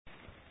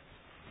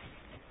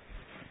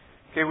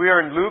Okay, we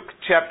are in Luke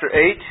chapter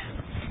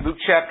 8. Luke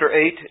chapter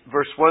 8,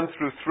 verse 1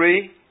 through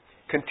 3,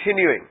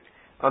 continuing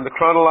on the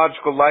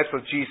chronological life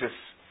of Jesus.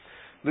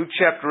 Luke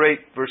chapter 8,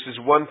 verses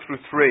 1 through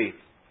 3.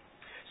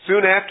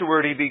 Soon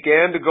afterward he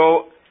began to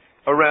go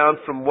around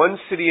from one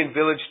city and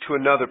village to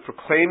another,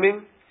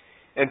 proclaiming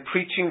and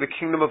preaching the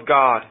kingdom of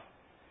God.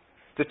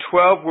 The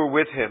 12 were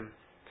with him,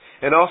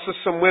 and also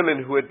some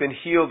women who had been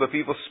healed of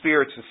evil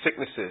spirits and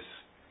sicknesses.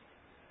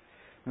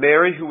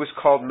 Mary, who was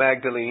called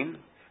Magdalene,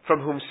 from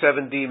whom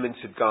 7 demons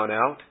had gone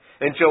out,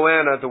 and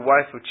Joanna, the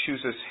wife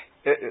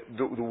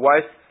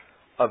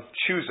of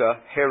Chuza,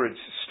 Herod's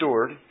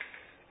steward,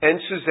 and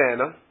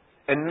Susanna,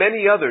 and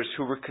many others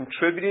who were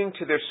contributing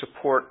to their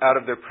support out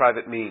of their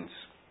private means.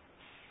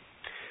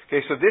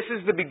 Okay, so this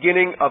is the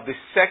beginning of the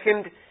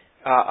second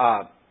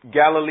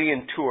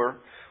Galilean tour,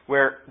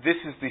 where this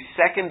is the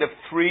second of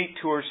 3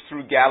 tours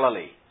through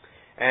Galilee,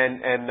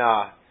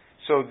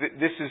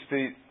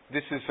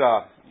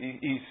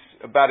 he's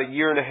about a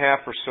year and a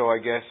half or so, I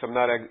guess. I'm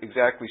not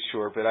exactly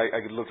sure, but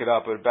I could look it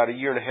up. But about a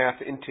year and a half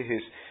into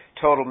his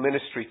total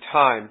ministry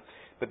time.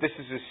 But this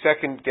is his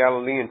second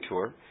Galilean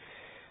tour.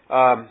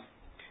 And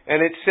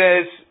it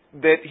says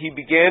that he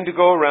began to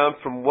go around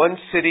from one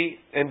city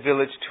and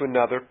village to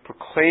another,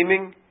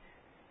 proclaiming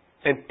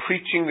and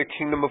preaching the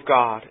kingdom of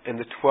God. And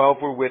the 12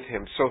 were with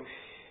him. So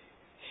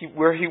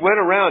where he went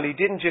around, he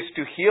didn't just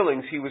do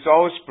healings. He was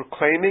always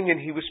proclaiming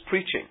and he was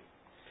preaching.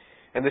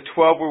 And the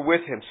 12 were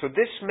with him. So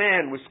this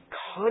man was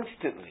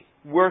constantly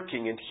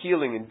working and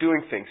healing and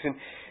doing things. And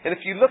if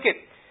you look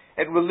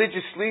at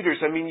religious leaders,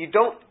 I mean, you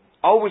don't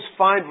always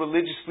find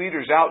religious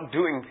leaders out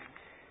doing,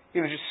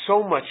 just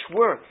so much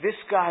work. This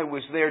guy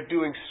was there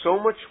doing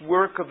so much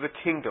work of the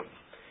kingdom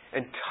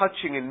and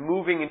touching and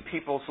moving in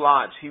people's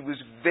lives. He was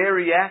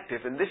very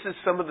active. And this is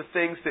some of the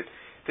things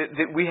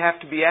that we have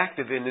to be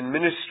active in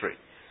ministry.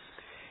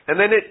 And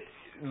then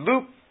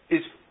Luke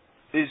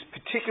is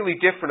particularly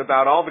different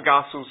about all the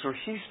Gospels, where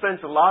he spends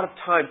a lot of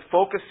time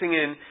focusing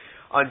in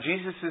on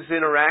Jesus'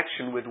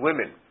 interaction with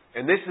women.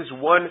 And this is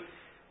one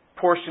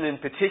portion in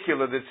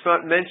particular that's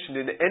not mentioned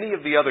in any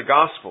of the other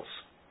Gospels.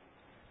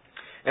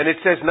 And it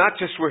says not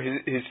just were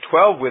his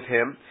 12 with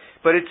him,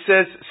 but it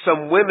says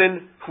some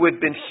women who had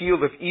been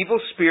healed of evil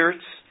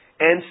spirits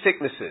and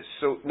sicknesses.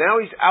 So now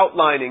he's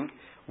outlining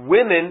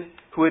women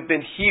who had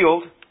been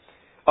healed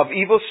of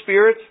evil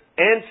spirits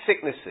and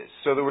sicknesses.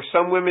 So there were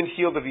some women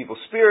healed of evil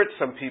spirits,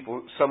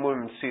 some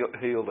women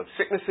healed of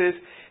sicknesses,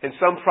 and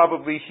some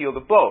probably healed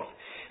of both.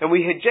 And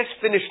we had just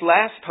finished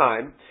last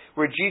time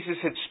where Jesus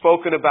had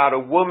spoken about a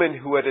woman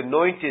who had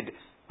anointed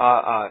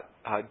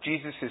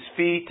Jesus'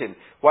 feet and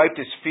wiped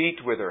his feet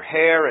with her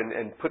hair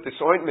and put this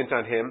ointment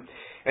on him,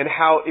 and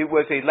how it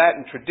was a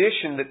Latin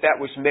tradition that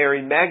was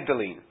Mary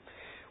Magdalene.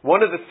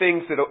 One of the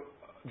things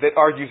that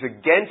argues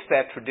against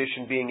that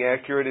tradition being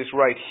accurate is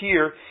right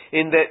here,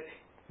 in that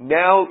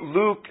now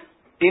Luke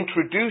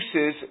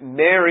introduces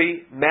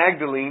Mary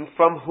Magdalene,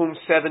 from whom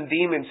 7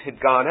 demons had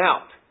gone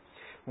out.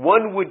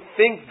 One would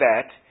think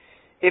that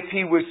if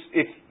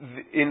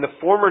in the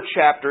former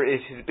chapter it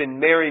had been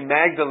Mary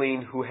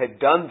Magdalene who had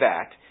done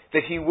that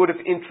he would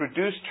have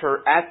introduced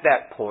her at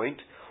that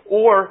point,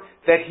 or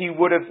that he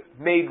would have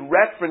made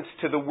reference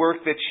to the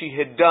work that she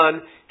had done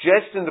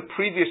just in the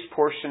previous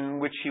portion in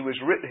which he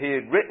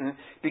had written,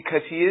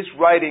 because he is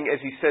writing,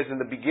 as he says in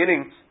the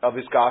beginning of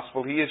his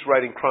gospel, he is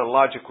writing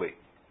chronologically.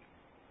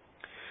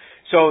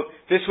 So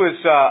this was,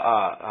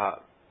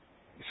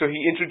 so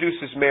he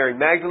introduces Mary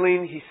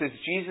Magdalene. He says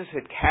Jesus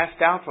had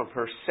cast out from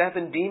her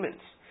 7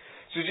 demons.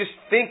 So just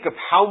think of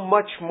how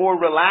much more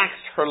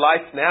relaxed her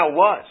life now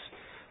was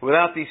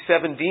without these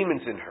 7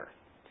 demons in her.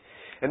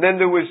 And then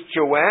there was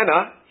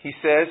Joanna, he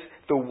says,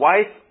 the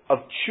wife of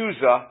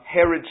Chuza,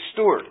 Herod's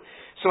steward.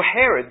 So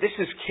Herod, this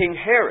is King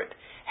Herod,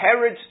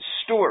 Herod's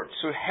steward.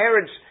 So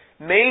Herod's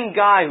main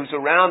guy who's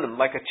around him,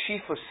 like a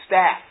chief of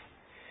staff.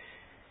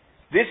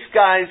 This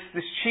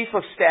chief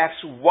of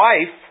staff's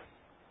wife,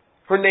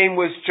 her name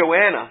was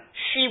Joanna.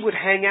 She would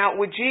hang out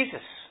with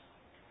Jesus.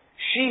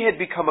 She had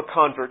become a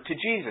convert to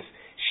Jesus.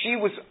 She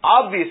was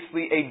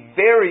obviously a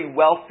very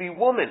wealthy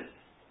woman.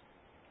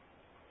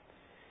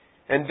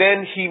 And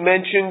then he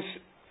mentions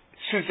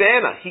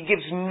Susanna. He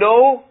gives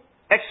no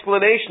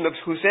explanation of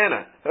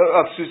Susanna.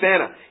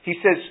 He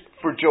says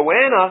for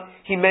Joanna,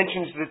 he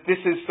mentions that this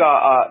is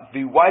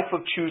the wife of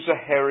Chuza,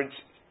 Herod's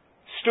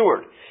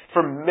steward.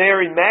 For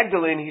Mary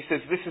Magdalene, he says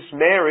this is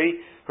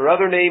Mary. Her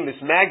other name is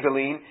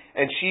Magdalene,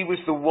 and she was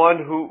the one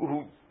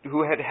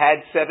who had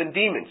 7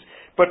 demons.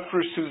 But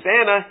for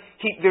Susanna,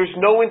 there's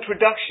no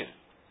introduction.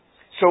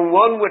 So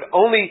one would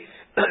only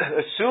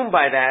assume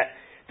by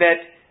that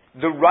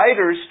the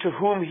writers to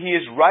whom he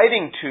is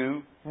writing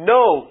to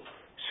know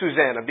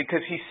Susanna,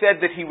 because he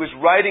said that he was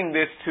writing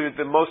this to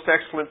the most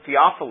excellent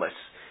Theophilus.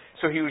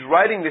 So he was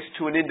writing this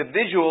to an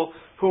individual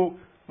who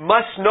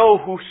must know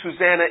who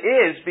Susanna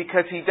is,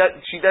 because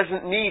she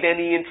doesn't need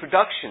any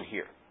introduction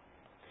here.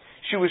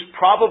 She was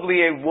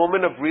probably a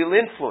woman of real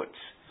influence.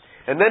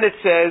 And then it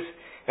says,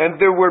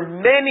 and there were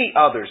many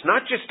others,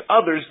 not just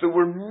others, there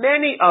were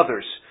many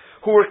others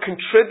who were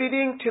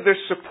contributing to their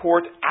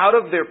support out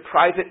of their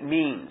private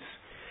means.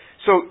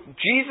 So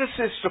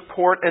Jesus'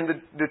 support and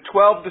the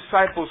 12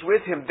 disciples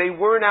with him, they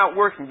weren't out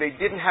working. They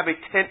didn't have a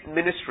tent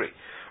ministry.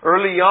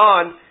 Early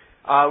on,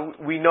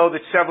 we know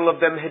that several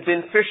of them had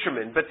been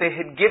fishermen, but they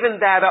had given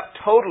that up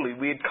totally.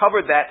 We had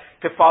covered that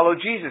to follow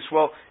Jesus.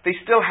 Well, they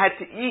still had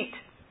to eat.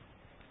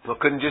 Well,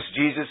 couldn't just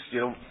Jesus,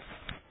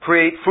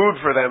 create food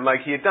for them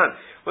like he had done?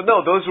 Well,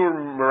 no, those were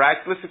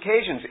miraculous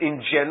occasions.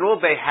 In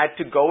general, they had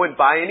to go and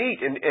buy and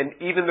eat. And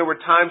even there were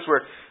times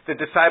where the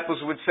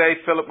disciples would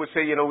say, Philip would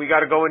say, we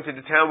got to go into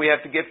the town, we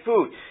have to get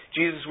food.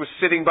 Jesus was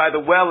sitting by the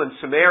well in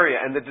Samaria,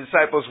 and the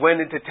disciples went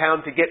into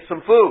town to get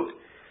some food.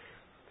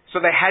 So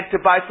they had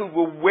to buy food.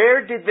 Well,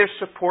 where did their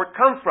support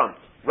come from?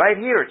 Right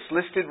here. It's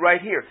listed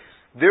right here.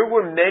 There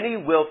were many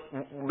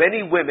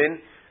women,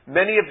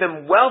 many of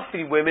them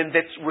wealthy women,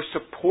 that were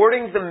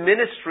supporting the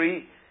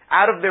ministry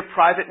out of their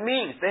private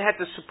means. They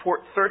had to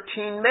support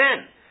 13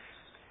 men.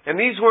 And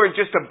these weren't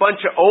just a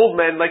bunch of old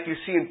men like you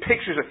see in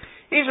pictures.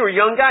 These were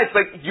young guys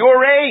like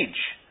your age.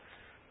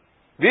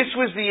 This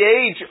was the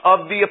age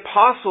of the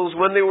apostles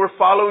when they were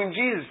following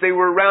Jesus. They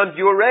were around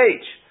your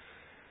age.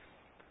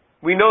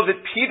 We know that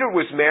Peter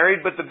was married,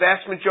 but the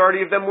vast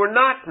majority of them were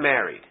not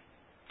married.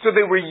 So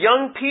they were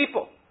young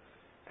people.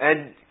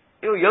 And,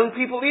 young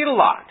people eat a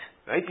lot,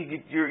 right?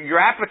 Your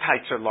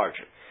appetites are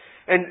larger.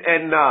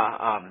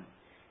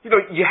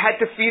 You had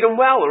to feed them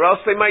well, or else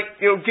they might,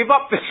 give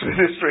up this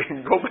ministry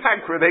and go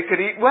back where they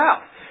could eat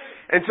well.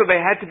 And so they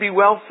had to be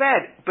well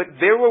fed. But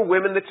there were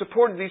women that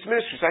supported these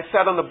ministries. I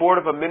sat on the board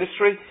of a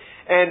ministry,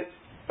 and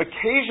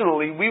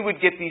occasionally we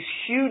would get these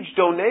huge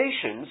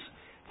donations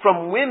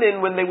from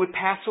women when they would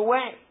pass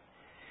away.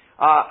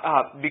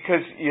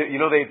 Because,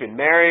 they had been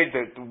married,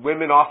 the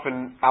women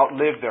often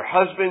outlived their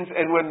husbands,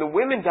 and when the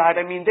women died,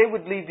 they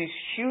would leave these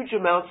huge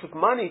amounts of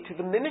money to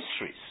the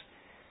ministries.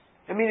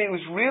 It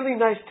was really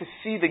nice to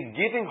see the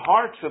giving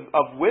hearts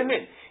of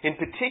women, in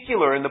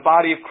particular in the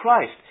body of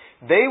Christ.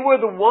 They were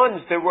the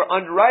ones that were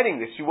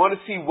underwriting this. You want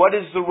to see what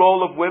is the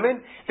role of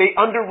women? They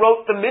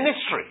underwrote the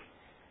ministry.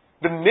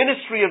 The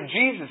ministry of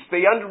Jesus.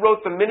 They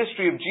underwrote the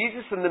ministry of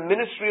Jesus and the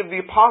ministry of the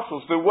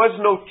apostles. There was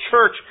no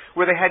church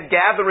where they had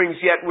gatherings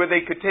yet where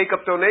they could take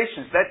up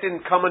donations. That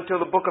didn't come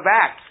until the book of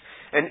Acts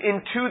and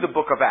into the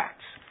book of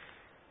Acts.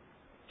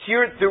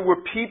 Here, there were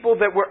people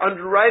that were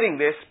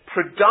underwriting this.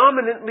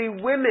 Predominantly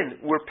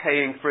women were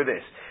paying for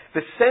this.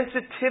 The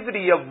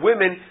sensitivity of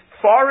women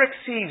far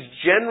exceeds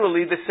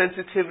generally the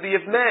sensitivity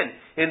of men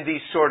in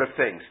these sort of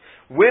things.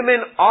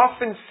 Women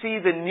often see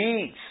the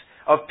needs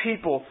of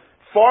people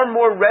far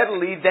more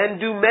readily than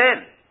do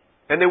men.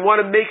 And they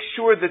want to make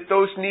sure that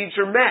those needs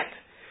are met.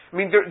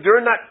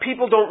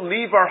 People don't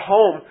leave our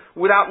home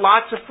without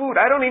lots of food.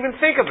 I don't even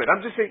think of it.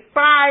 I'm just saying,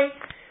 bye.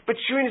 But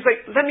Shireen's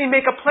like, let me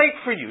make a plate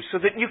for you so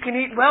that you can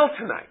eat well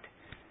tonight.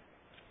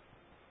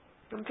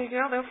 I'm thinking,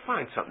 they'll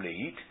find something to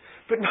eat.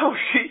 But no,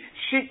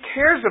 she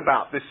cares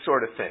about this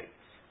sort of thing.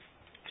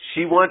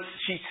 She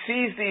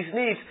sees these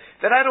needs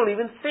that I don't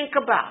even think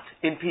about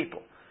in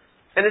people.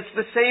 And it's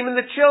the same in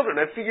the children.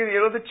 I figure,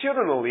 the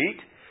children will eat.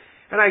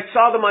 And I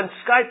saw them on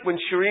Skype when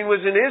Shireen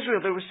was in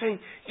Israel. They were saying,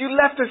 you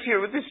left us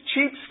here with this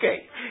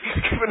cheapskate.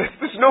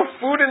 There's no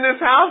food in this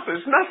house.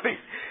 There's nothing.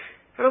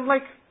 And I'm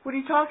like, what are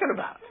you talking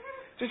about?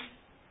 Just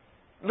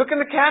look in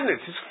the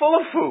cabinets. It's full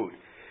of food.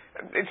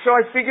 And so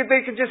I figured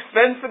they could just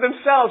fend for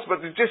themselves,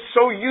 but they're just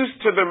so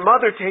used to their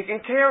mother taking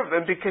care of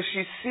them because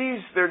she sees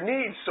their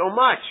needs so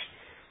much.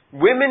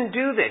 Women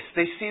do this.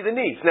 They see the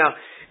needs. Now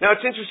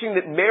it's interesting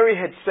that Mary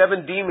had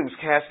 7 demons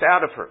cast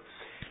out of her.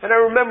 And I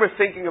remember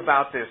thinking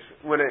about this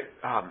when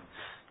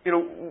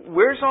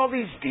where's all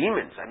these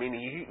demons?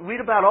 You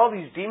read about all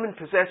these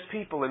demon-possessed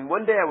people, and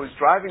one day I was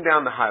driving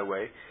down the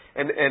highway,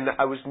 and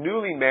I was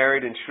newly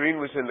married, and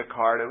Shireen was in the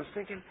car, and I was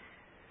thinking,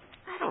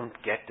 I don't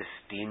get this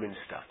demon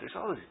stuff. There's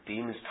all these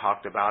demons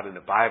talked about in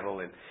the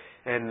Bible,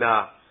 and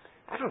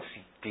I don't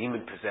see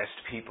demon-possessed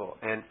people.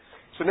 And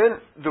so then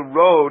the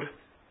road,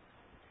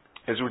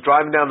 as we're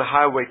driving down the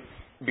highway,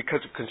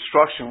 because of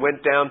construction,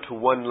 went down to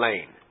 1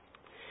 lane.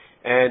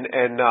 And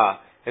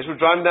as we're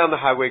driving down the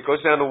highway, it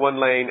goes down to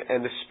 1 lane,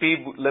 and the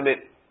speed limit,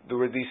 there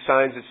were these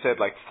signs that said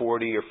like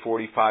 40 or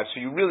 45, so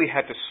you really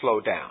had to slow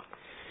down.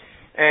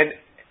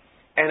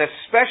 And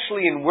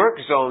especially in work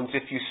zones,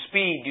 if you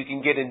speed, you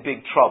can get in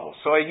big trouble.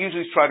 So I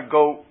usually try to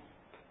go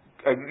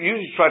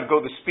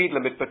the speed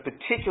limit, but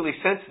particularly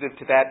sensitive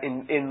to that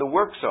in the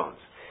work zones.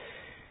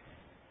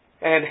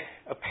 And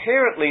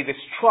apparently this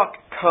truck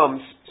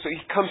comes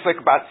like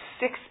about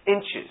 6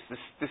 inches,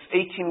 this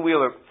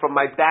 18-wheeler, from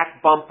my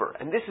back bumper.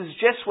 And this is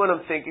just when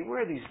I'm thinking,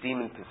 where are these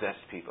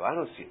demon-possessed people? I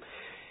don't see them.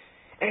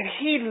 And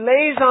he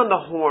lays on the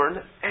horn,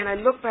 and I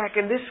look back,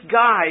 and this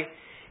guy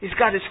has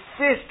got his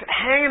fist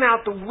hanging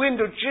out the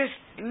window, just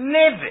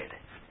livid,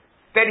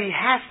 that he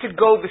has to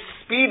go the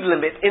speed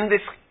limit in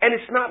this. And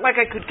it's not like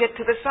I could get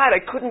to the side. I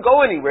couldn't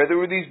go anywhere. There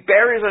were these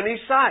barriers on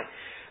each side.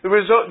 There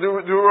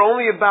were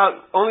only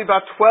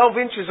about 12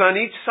 inches on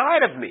each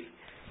side of me.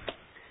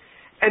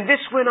 And this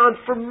went on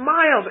for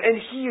miles, and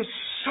he is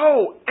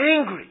so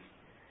angry.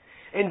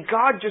 And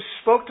God just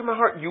spoke to my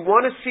heart. You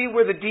want to see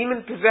where the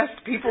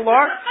demon-possessed people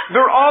are?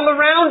 They're all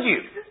around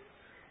you.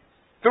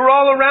 They're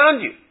all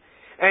around you.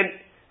 And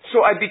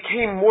so I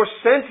became more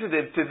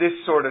sensitive to this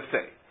sort of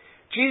thing.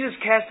 Jesus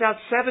cast out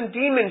 7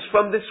 demons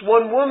from this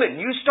one woman.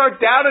 You start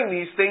doubting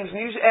these things and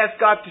you ask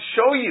God to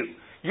show you.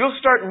 You'll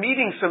start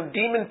meeting some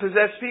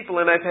demon-possessed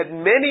people, and I've had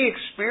many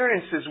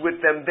experiences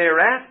with them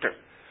thereafter,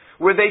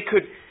 where they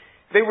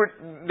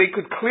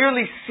could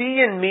clearly see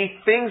in me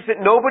things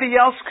that nobody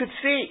else could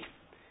see,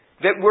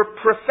 that were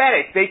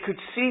prophetic. They could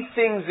see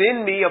things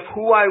in me of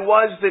who I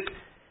was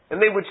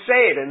and they would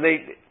say it, and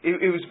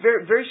it was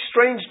very, very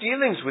strange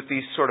dealings with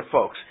these sort of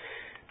folks.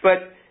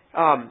 But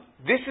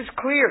this is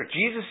clear.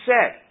 Jesus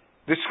said,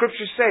 the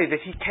Scriptures say that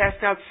He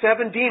cast out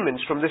 7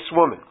 demons from this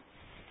woman.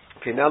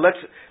 Okay, now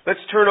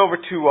let's turn over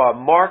to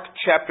Mark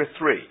chapter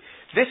 3.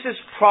 This is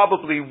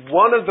probably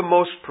one of the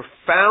most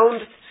profound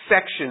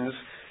sections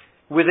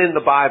within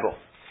the Bible.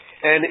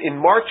 And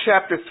in Mark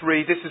chapter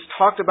 3, this is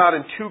talked about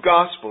in 2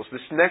 Gospels.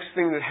 This next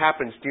thing that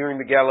happens during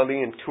the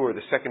Galilean tour,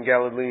 the second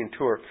Galilean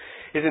tour,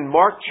 is in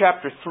Mark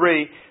chapter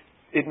 3.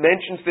 It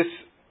mentions this,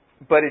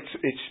 but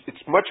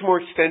it's much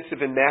more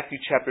extensive in Matthew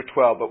chapter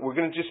 12. But we're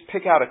going to just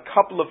pick out a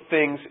couple of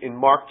things in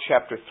Mark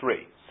chapter 3.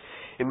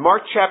 In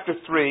Mark chapter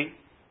 3,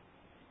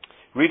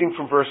 reading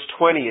from verse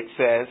 20, it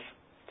says,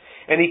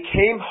 "And He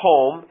came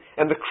home,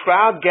 and the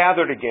crowd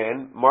gathered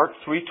again," Mark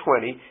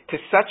 3:20, "to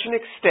such an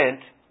extent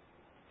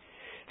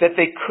that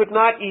they could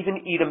not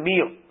even eat a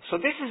meal." So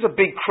this is a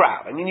big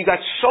crowd. I mean, you got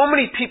so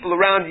many people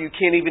around you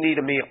can't even eat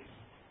a meal.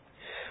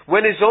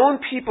 "When His own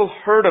people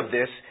heard of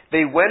this,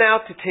 they went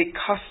out to take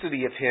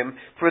custody of Him,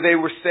 for they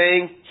were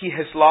saying, 'He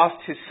has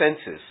lost his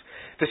senses.'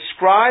 The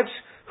scribes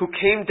who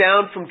came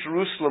down from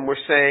Jerusalem were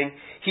saying,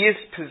 'He is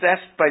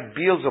possessed by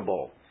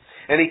Beelzebul,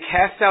 and he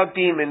casts out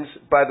demons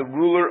by the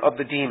ruler of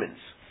the demons.'"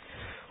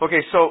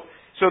 Okay, so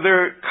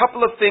there are a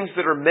couple of things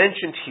that are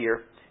mentioned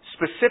here.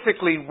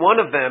 Specifically, one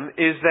of them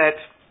is that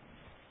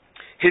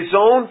His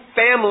own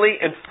family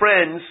and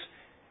friends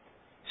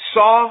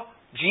saw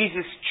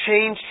Jesus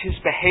changed His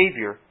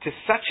behavior to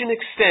such an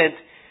extent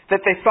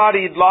that they thought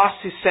He had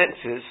lost His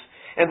senses,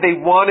 and they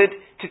wanted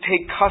to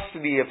take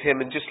custody of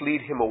Him and just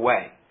lead Him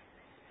away.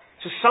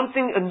 So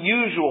something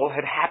unusual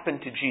had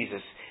happened to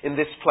Jesus in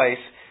this place,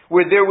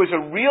 where there was a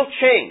real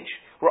change,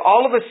 where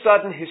all of a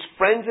sudden His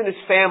friends and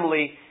His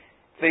family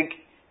think,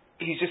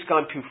 he's just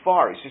gone too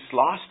far, he's just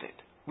lost it.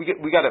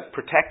 We got to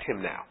protect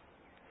Him now.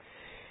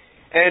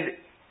 And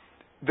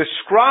the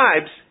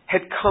scribes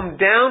had come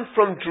down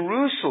from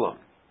Jerusalem.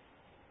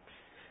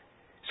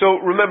 So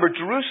remember,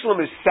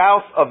 Jerusalem is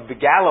south of the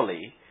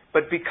Galilee,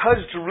 but because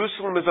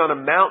Jerusalem is on a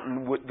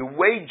mountain, the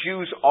way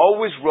Jews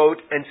always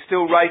wrote, and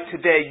still write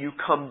today, you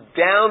come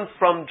down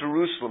from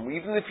Jerusalem.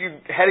 Even if you're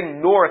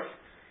heading north,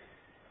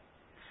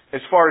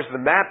 as far as the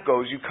map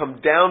goes, you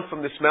come down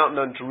from this mountain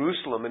on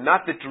Jerusalem. And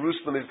not that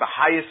Jerusalem is the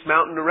highest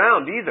mountain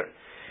around either.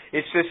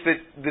 It's just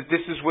that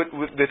this is what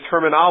the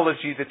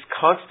terminology that's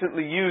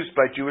constantly used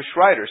by Jewish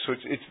writers. So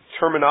it's the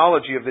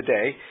terminology of the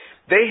day.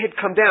 They had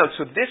come down.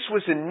 So this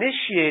was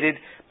initiated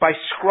by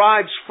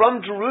scribes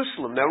from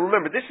Jerusalem. Now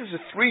remember, this is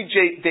a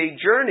 3-day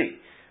journey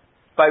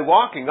by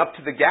walking up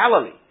to the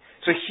Galilee.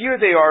 So here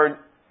they are.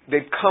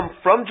 They've come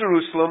from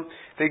Jerusalem.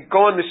 They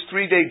go on this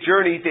 3-day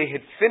journey. They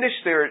had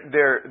finished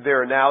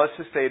their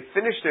analysis. They had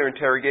finished their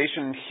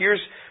interrogation. And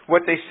here's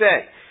what they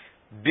say.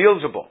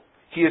 Beelzebul.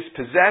 He is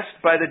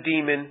possessed by the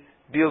demon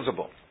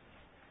Beelzebul.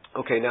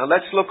 Okay, now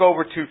let's look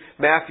over to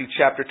Matthew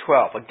chapter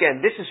 12.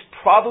 Again, this is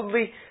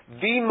probably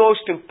the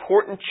most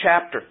important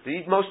chapter,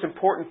 the most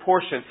important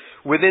portion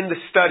within the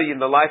study in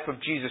the life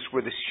of Jesus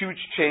where this huge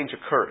change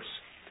occurs.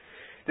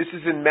 This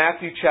is in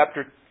Matthew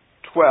chapter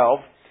 12,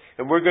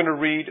 and we're going to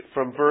read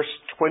from verse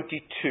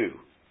 22.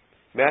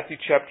 Matthew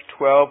chapter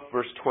 12,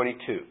 verse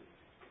 22.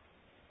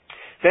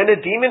 "Then a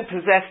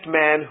demon-possessed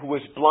man who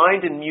was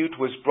blind and mute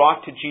was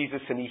brought to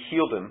Jesus, and He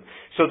healed him,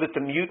 so that the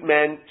mute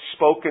man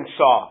spoke and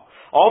saw.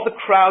 All the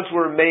crowds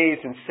were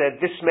amazed and said,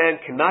 'This man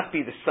cannot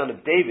be the son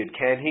of David,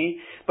 can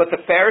he?' But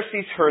the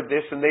Pharisees heard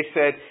this, and they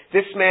said,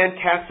 'This man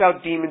casts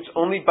out demons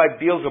only by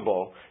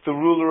Beelzebul, the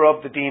ruler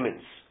of the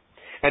demons.'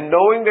 And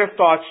knowing their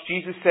thoughts,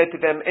 Jesus said to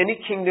them, 'Any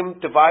kingdom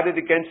divided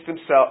against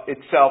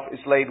itself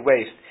is laid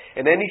waste,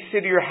 and any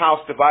city or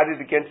house divided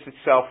against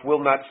itself will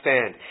not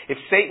stand. If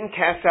Satan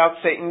casts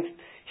out Satan,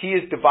 he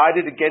is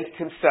divided against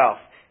himself.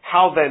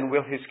 How then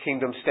will his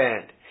kingdom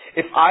stand?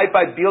 If I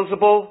by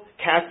Beelzebul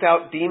cast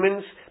out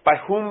demons, by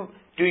whom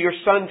do your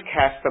sons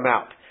cast them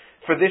out?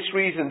 For this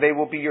reason they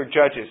will be your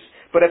judges.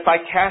 But if I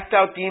cast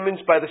out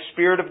demons by the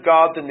Spirit of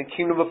God, then the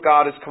kingdom of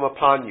God has come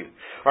upon you.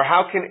 Or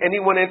how can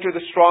anyone enter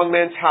the strong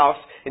man's house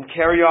and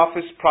carry off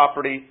his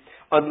property,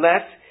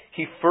 unless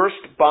he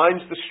first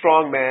binds the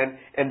strong man,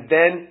 and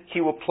then he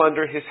will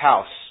plunder his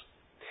house?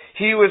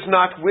 He who is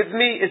not with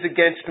me is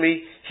against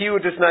me. He who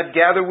does not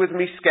gather with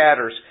me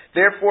scatters.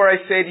 Therefore I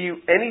say to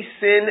you, any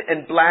sin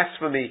and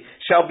blasphemy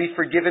shall be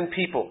forgiven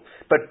people,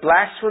 but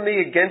blasphemy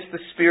against the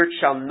Spirit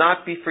shall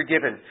not be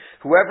forgiven.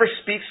 Whoever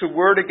speaks a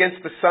word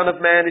against the Son of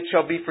Man, it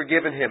shall be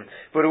forgiven him.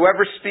 But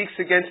whoever speaks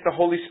against the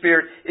Holy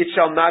Spirit, it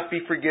shall not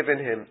be forgiven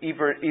him,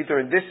 either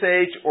in this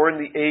age or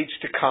in the age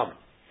to come.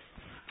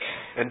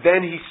 And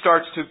then he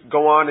starts to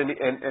go on,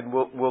 and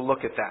we'll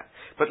look at that.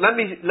 But let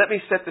me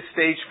set the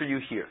stage for you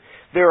here.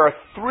 There are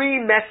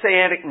 3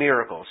 messianic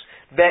miracles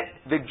that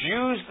the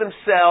Jews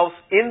themselves,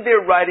 in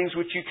their writings,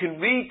 which you can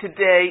read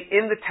today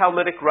in the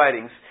Talmudic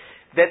writings,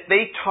 that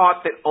they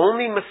taught that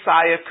only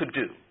Messiah could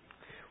do.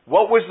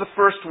 What was the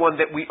first one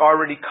that we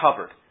already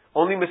covered?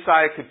 Only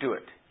Messiah could do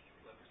it.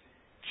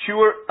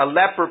 Cure a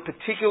leper,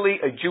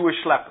 particularly a Jewish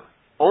leper.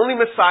 Only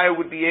Messiah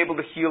would be able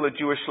to heal a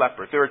Jewish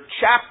leper. There are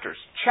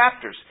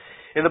chapters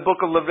in the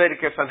book of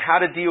Leviticus on how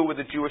to deal with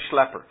a Jewish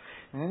leper.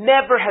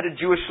 Never had a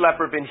Jewish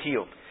leper been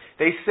healed.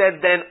 They said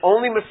then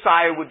only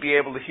Messiah would be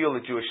able to heal a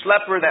Jewish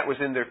leper. That was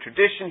in their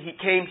tradition. He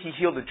came, he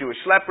healed a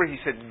Jewish leper. He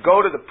said, go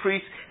to the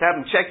priest, have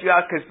him check you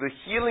out, because the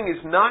healing is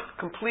not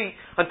complete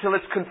until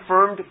it's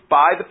confirmed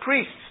by the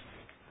priests.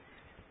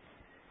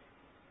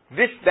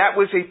 That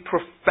was a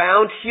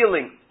profound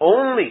healing.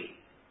 Only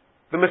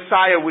the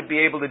Messiah would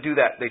be able to do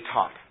that, they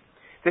taught.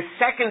 The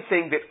second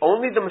thing that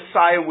only the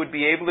Messiah would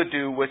be able to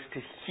do was to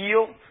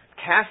heal,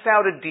 cast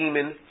out a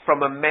demon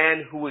from a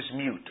man who was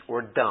mute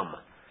or dumb.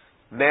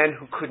 Man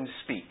who couldn't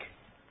speak.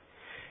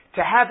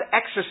 To have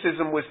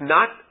exorcism was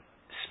not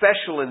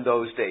special in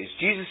those days.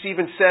 Jesus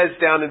even says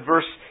down in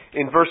verse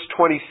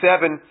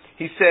 27,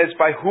 he says,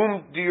 by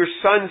whom do your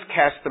sons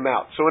cast them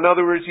out? So in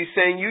other words, he's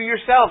saying, you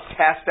yourselves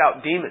cast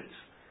out demons.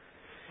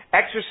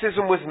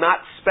 Exorcism was not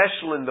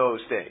special in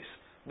those days.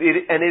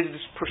 And it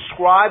is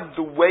prescribed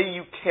the way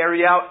you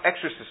carry out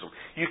exorcism.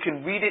 You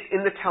can read it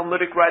in the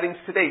Talmudic writings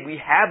today. We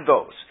have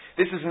those.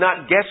 This is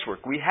not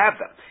guesswork. We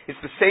have them. It's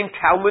the same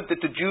Talmud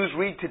that the Jews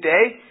read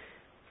today.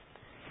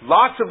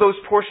 Lots of those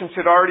portions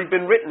had already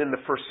been written in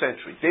the first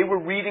century. They were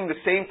reading the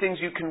same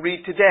things you can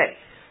read today.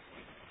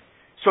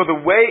 So the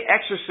way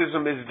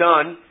exorcism is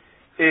done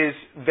is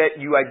that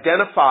you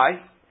identify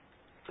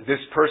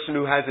this person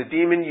who has a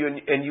demon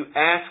and you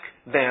ask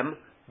them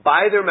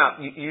by their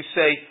mouth. You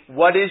say,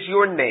 what is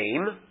your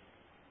name?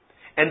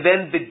 And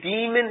then the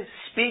demon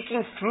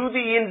speaking through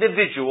the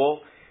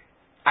individual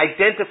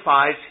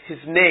identifies his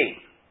name.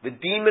 The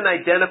demon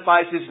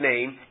identifies his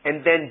name,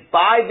 and then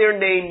by their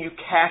name you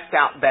cast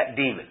out that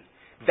demon.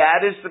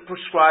 That is the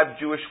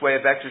prescribed Jewish way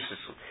of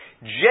exorcism.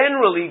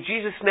 Generally,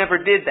 Jesus never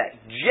did that.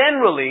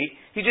 Generally,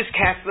 he just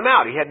cast them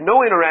out. He had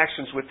no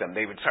interactions with them.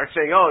 They would start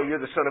saying, oh,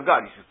 you're the Son of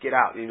God. He says, get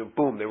out.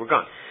 Boom, they were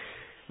gone.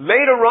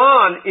 Later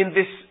on in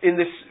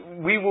this,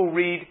 we will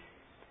read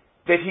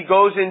that he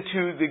goes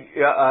into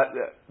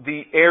the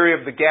area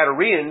of the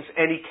Gadareans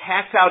and he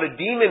casts out a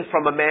demon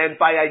from a man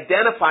by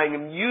identifying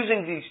him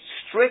using the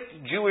strict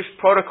Jewish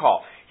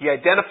protocol. He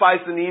identifies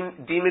the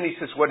demon. He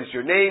says, what is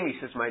your name? He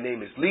says, my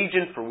name is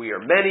Legion, for we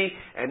are many.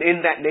 And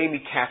in that name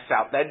he casts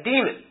out that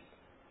demon.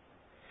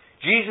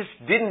 Jesus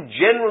didn't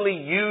generally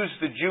use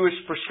the Jewish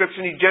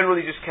prescription. He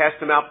generally just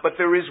cast them out. But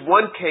there is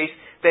one case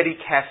that he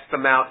casts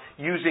them out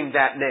using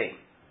that name,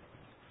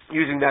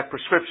 using that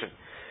prescription.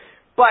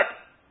 But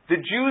the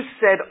Jews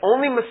said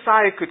only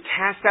Messiah could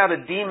cast out a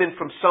demon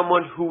from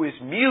someone who is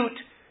mute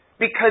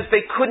because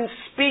they couldn't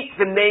speak.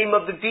 The name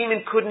of the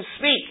demon couldn't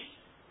speak.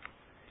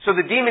 So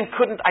the demon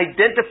couldn't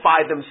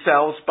identify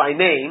themselves by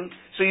name,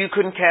 so you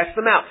couldn't cast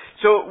them out.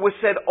 So it was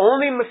said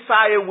only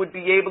Messiah would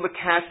be able to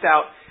cast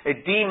out a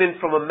demon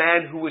from a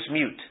man who was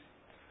mute.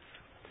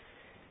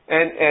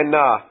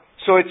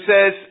 So it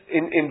says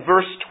in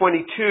verse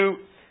 22,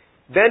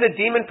 then a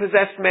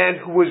demon-possessed man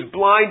who was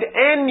blind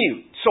and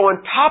mute. So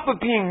on top of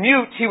being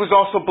mute, he was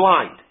also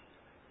blind.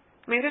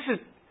 I mean,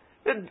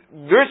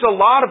 there's a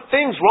lot of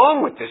things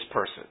wrong with this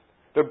person.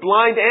 They're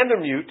blind and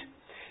they're mute.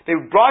 They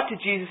were brought to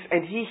Jesus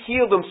and he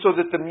healed them so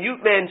that the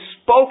mute man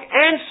spoke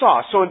and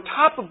saw. So on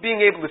top of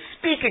being able to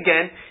speak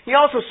again, he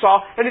also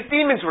saw and his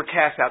demons were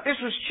cast out. This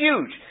was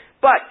huge.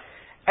 But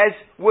as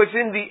was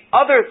in the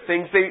other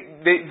things,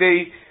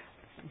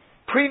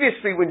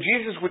 previously, when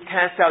Jesus would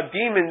cast out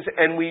demons,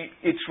 and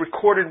it's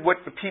recorded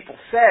what the people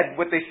said,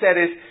 what they said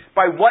is,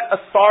 by what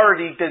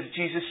authority does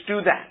Jesus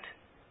do that?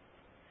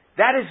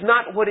 That is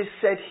not what is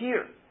said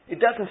here. It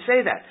doesn't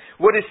say that.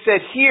 What is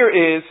said here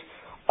is,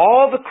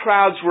 all the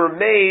crowds were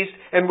amazed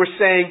and were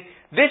saying,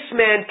 this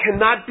man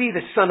cannot be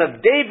the son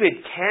of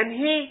David, can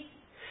he?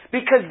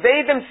 Because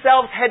they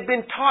themselves had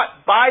been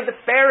taught by the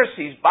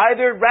Pharisees, by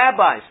their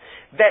rabbis,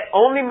 that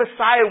only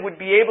Messiah would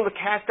be able to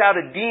cast out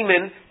a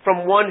demon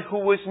from one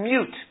who was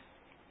mute.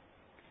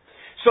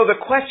 So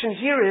the question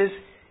here is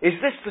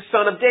this the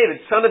Son of David?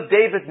 Son of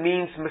David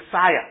means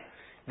Messiah.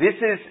 This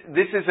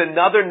is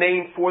another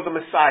name for the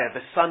Messiah,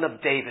 the Son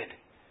of David.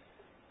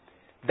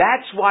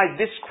 That's why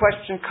this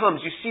question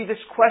comes. You see,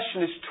 this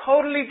question is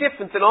totally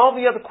different than all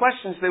the other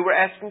questions they were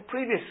asking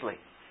previously.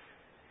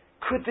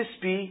 Could this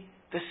be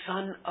the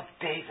Son of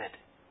David?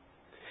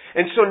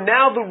 And so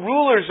now the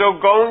rulers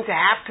are going to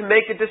have to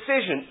make a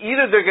decision.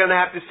 Either they're going to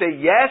have to say,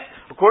 yes,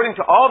 according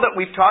to all that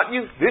we've taught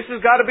you, this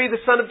has got to be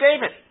the Son of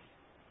David.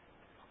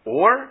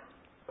 Or,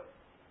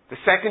 the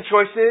second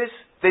choice is,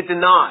 they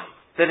deny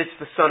that it's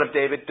the Son of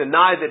David,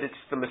 deny that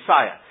it's the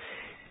Messiah.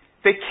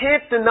 They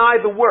can't deny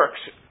the works.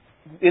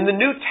 In the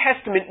New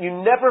Testament, you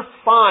never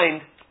find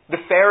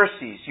the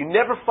Pharisees, you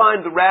never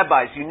find the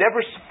rabbis, you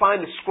never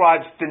find the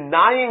scribes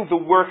denying the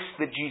works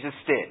that Jesus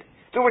did.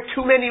 There were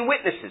too many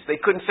witnesses. They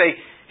couldn't say,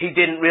 he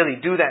didn't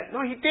really do that.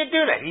 No, he did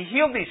do that. He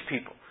healed these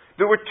people.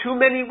 There were too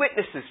many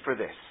witnesses for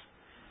this.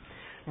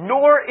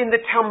 Nor in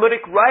the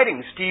Talmudic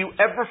writings do you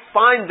ever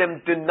find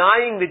them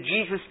denying that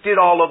Jesus did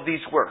all of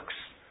these works.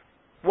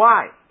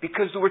 Why?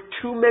 Because there were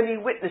too many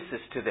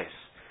witnesses to this.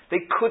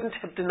 They couldn't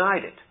have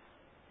denied it.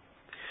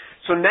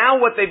 So now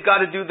what they've got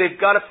to do, they've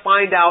got to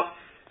find out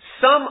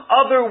some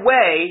other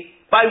way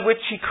by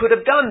which he could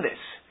have done this.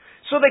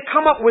 So they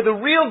come up with a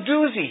real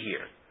doozy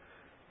here.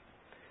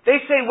 They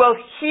say, well,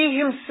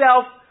 he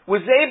himself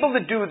was able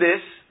to do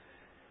this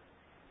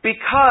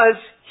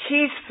because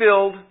he's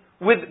filled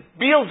with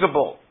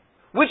Beelzebul,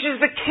 which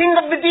is the king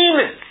of the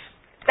demons.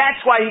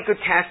 That's why he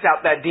could cast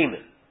out that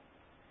demon.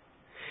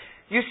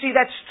 You see,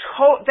 that's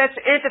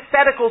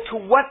antithetical to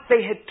what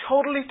they had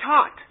totally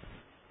taught.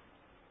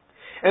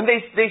 And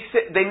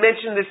they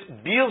mention this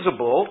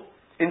Beelzebul.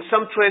 In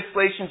some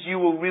translations, you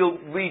will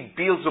read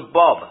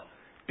Beelzebub.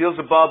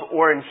 Beelzebub,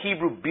 or in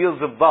Hebrew,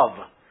 Beelzebub.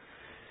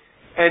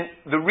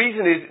 And the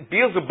reason is,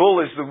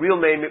 Beelzebul is the real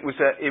name. It was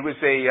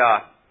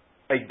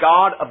a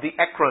god of the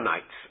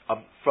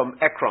Ekronites, from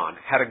Ekron.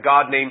 Had a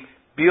god named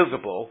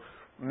Beelzebul,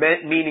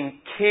 meaning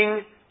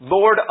king,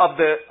 lord of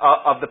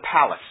the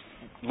palace,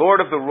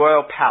 lord of the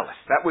royal palace.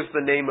 That was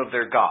the name of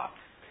their god.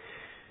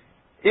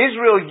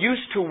 Israel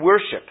used to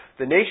worship,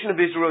 the nation of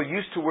Israel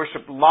used to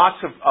worship lots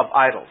of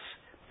idols,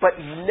 but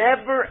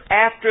never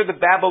after the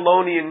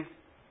Babylonian,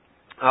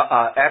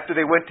 after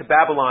they went to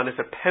Babylon as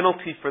a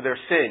penalty for their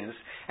sins,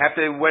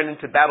 after they went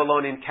into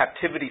Babylonian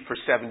captivity for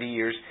 70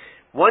 years,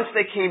 once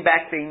they came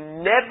back, they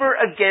never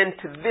again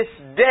to this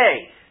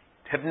day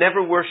have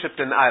never worshipped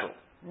an idol.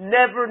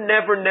 Never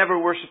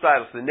worshipped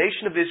idols. The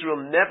nation of Israel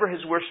never has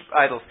worshipped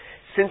idols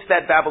since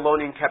that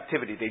Babylonian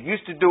captivity. They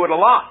used to do it a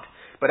lot.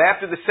 But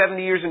after the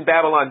 70 years in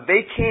Babylon,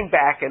 they came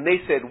back and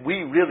they said,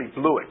 we really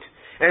blew it.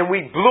 And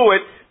we blew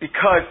it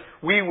because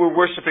we were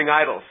worshipping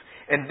idols.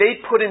 And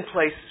they put in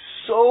place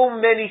so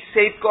many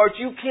safeguards,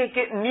 you can't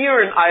get near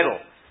an idol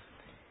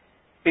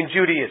in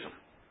Judaism.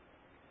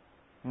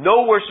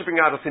 No worshipping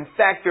idols. In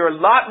fact, they're a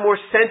lot more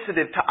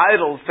sensitive to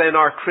idols than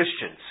are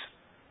Christians.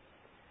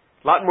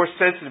 A lot more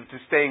sensitive to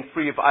staying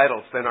free of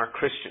idols than are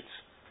Christians.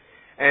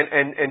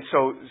 And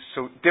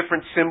so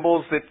different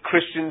symbols that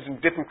Christians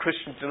and different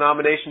Christian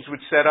denominations would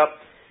set up,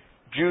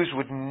 Jews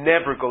would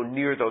never go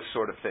near those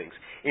sort of things.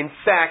 In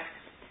fact,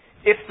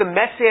 if the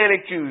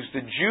Messianic Jews,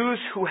 the Jews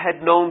who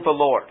had known the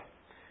Lord,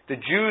 the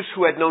Jews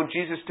who had known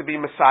Jesus to be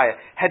Messiah,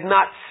 had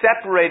not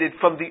separated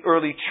from the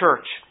early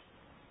church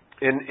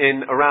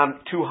in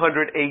around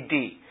 200 AD,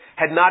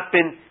 had not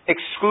been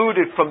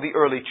excluded from the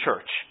early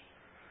church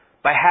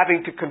by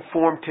having to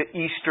conform to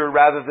Easter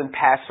rather than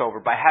Passover,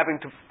 by having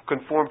to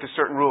conform to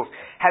certain rules.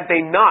 Had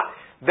they not,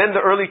 then the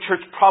early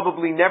church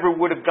probably never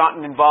would have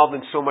gotten involved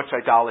in so much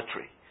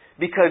idolatry,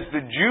 because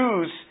the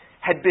Jews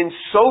had been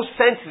so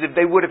sensitive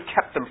they would have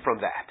kept them from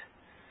that.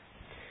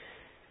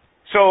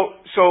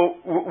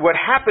 So what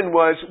happened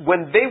was,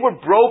 when they were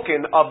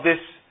broken of this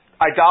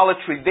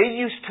idolatry, they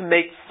used to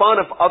make fun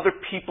of other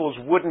people's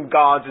wooden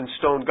gods and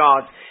stone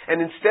gods, and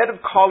instead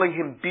of calling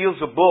him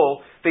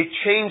Beelzebul, they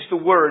changed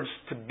the words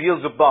to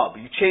Beelzebub.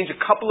 You change a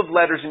couple of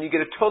letters and you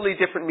get a totally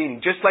different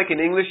meaning. Just like in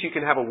English you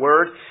can have a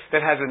word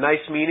that has a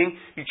nice meaning,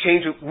 you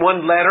change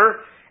one letter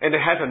and it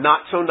has a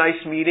not so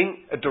nice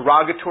meaning, a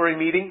derogatory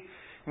meaning.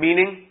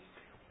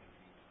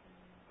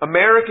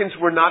 Americans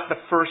were not the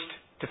first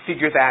to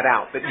figure that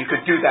out, that you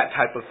could do that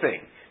type of thing.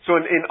 So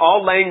in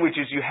all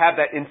languages you have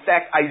that. In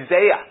fact,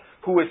 Isaiah,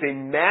 who is a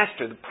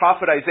master, the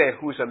prophet Isaiah,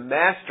 who is a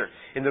master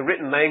in the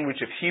written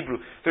language of Hebrew.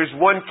 There's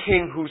one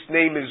king whose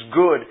name is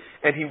Good,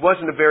 and he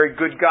wasn't a very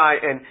good guy,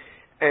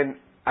 and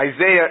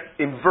Isaiah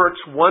inverts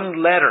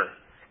one letter,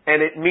 and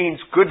it means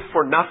good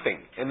for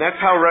nothing. And that's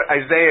how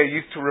Isaiah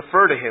used to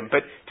refer to him.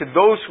 But to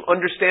those who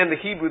understand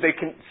the Hebrew, they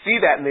can see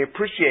that and they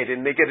appreciate it,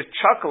 and they get a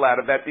chuckle out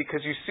of that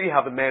because you see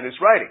how the man is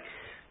writing.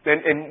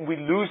 And we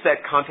lose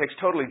that context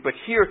totally. But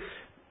here,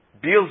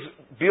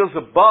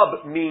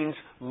 Beelzebub means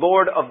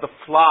Lord of the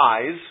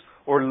Flies,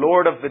 or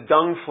Lord of the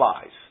Dung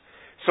Flies.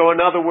 So in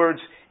other words,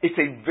 it's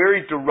a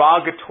very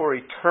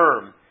derogatory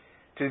term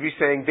to be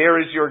saying, there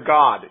is your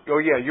God. Oh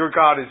yeah, your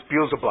God is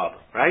Beelzebub,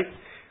 right?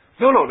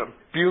 No,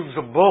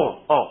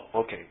 Beelzebul. Oh,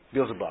 okay,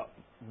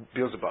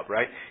 Beelzebub,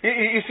 right?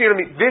 You see what I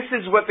mean?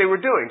 This is what they were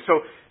doing.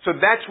 So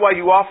that's why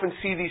you often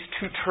see these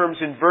two terms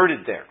inverted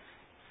there.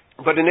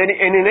 But in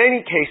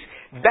any case,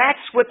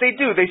 that's what they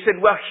do. They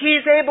said, well,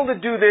 he's able to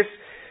do this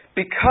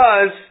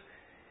because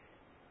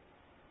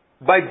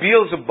by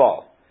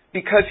Beelzebul,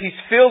 because he's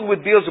filled with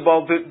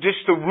Beelzebul, just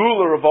the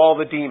ruler of all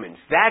the demons.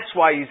 That's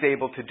why he's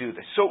able to do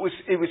this. So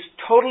it was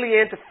totally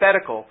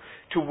antithetical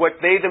to what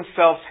they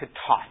themselves had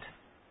taught.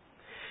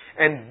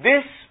 And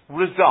this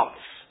results.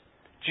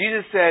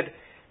 Jesus said,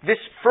 this,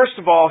 first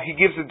of all, he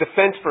gives a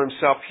defense for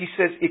himself. He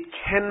says, it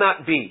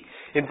cannot be.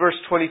 In verse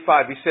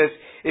 25, he says,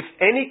 if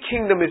any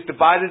kingdom is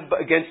divided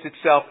against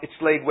itself, it's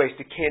laid waste.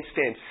 It can't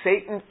stand.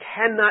 Satan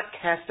cannot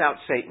cast out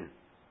Satan.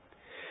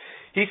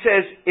 He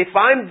says, if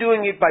I'm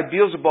doing it by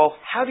Beelzebul,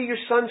 how do your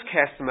sons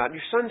cast them out?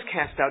 Your sons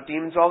cast out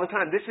demons all the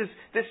time.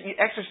 This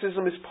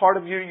exorcism is part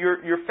of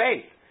your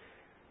faith.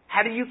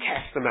 How do you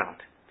cast them out?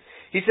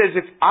 He says,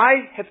 if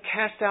I have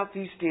cast out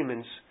these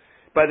demons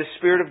by the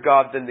Spirit of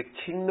God, then the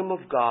kingdom of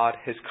God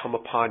has come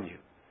upon you.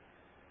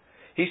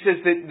 He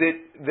says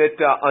that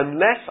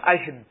unless I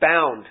had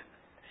bound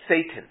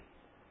Satan,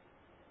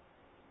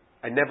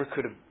 I never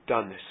could have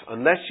done this.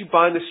 Unless you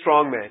bind the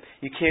strong man,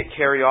 you can't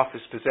carry off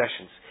his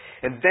possessions.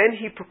 And then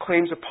he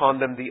proclaims upon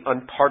them the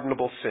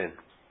unpardonable sin.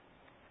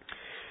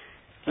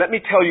 Let me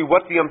tell you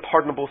what the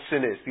unpardonable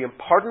sin is. The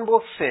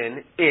unpardonable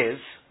sin is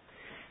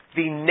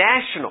the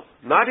national,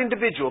 not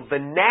individual, the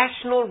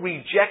national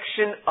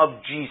rejection of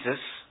Jesus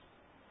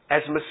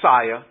as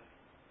Messiah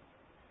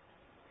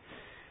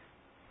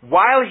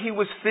while he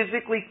was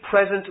physically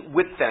present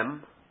with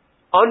them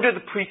under the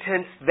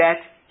pretense that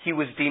he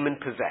was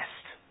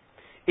demon-possessed.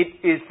 It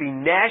is the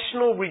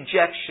national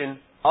rejection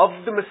of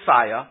the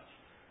Messiah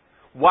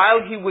while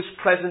he was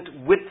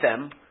present with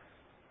them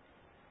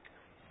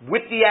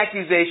with the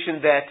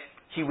accusation that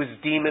he was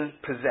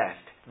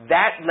demon-possessed.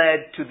 That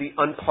led to the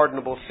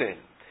unpardonable sin.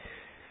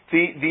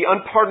 The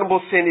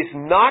unpardonable sin is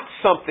not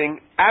something,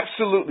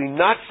 absolutely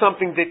not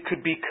something that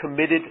could be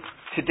committed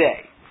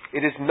today.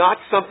 It is not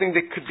something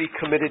that could be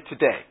committed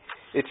today.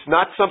 It's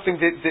not something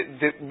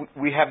that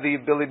we have the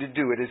ability to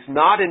do. It is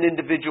not an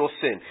individual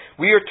sin.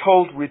 We are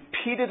told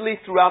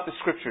repeatedly throughout the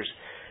Scriptures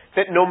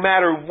that no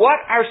matter what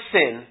our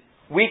sin,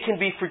 we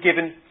can be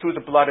forgiven through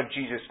the blood of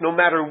Jesus. No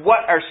matter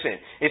what our sin.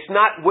 It's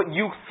not what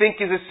you think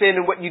is a sin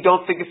and what you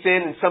don't think is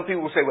sin. And some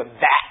people will say, well,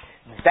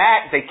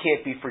 that they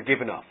can't be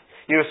forgiven of.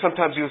 You know,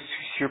 sometimes you'll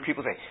hear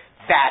people say,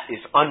 that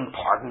is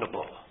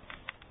unpardonable.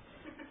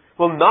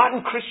 Well, not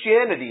in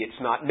Christianity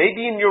it's not.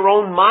 Maybe in your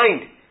own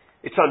mind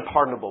it's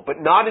unpardonable, but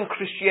not in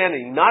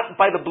Christianity. Not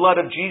by the blood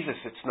of Jesus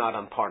it's not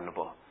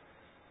unpardonable.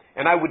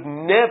 And I would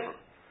never,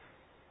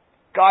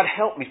 God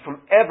help me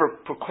from ever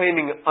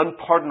proclaiming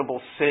unpardonable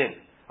sin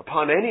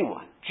upon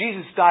anyone.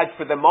 Jesus died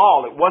for them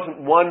all. It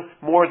wasn't one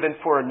more than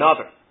for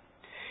another.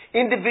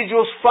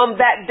 Individuals from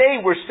that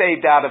day were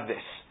saved out of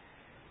this.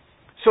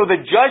 So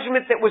the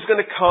judgment that was going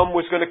to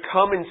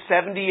come in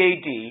 70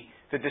 AD,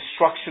 the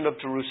destruction of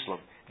Jerusalem.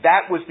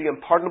 That was the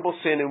unpardonable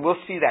sin, and we'll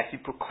see that. He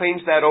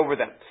proclaims that over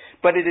them.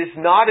 But it is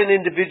not an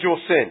individual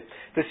sin.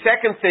 The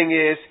second thing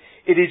is,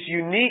 it is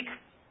unique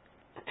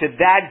to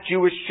that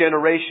Jewish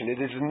generation.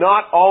 It is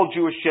not all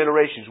Jewish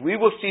generations. We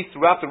will see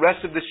throughout the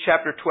rest of this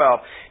chapter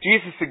 12,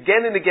 Jesus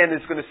again and again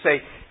is going to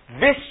say,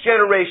 this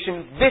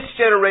generation, this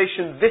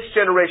generation, this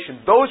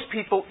generation, those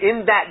people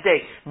in that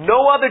day,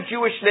 no other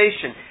Jewish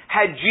nation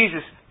had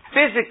Jesus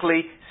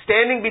physically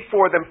standing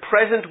before them,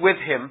 present with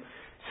him,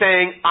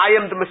 saying, I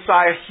am the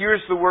Messiah,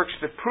 here's the works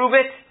that prove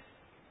it.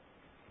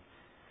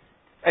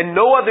 And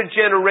no other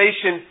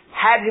generation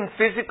had him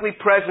physically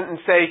present and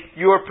say,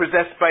 you are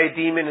possessed by a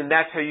demon and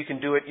that's how you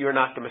can do it, you're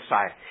not the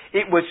Messiah.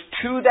 It was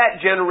to that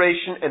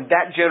generation and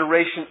that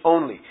generation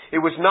only. It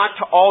was not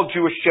to all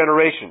Jewish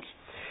generations.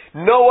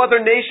 No other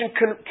nation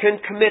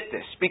can commit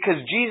this because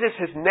Jesus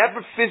has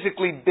never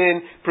physically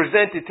been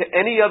presented to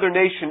any other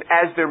nation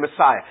as their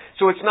Messiah.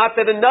 So it's not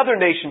that another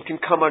nation can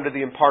come under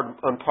the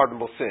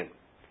unpardonable sin.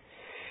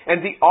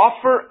 And the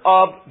offer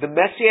of the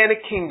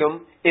Messianic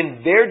kingdom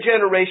in their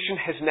generation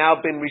has now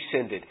been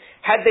rescinded.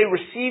 Had they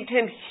received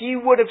him, he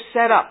would have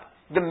set up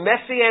the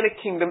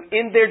Messianic kingdom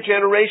in their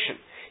generation.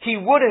 He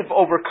would have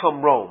overcome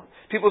Rome.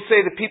 People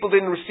say that people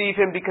didn't receive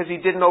him because he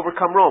didn't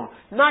overcome Rome.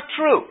 Not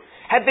true.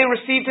 Had they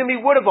received him, he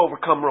would have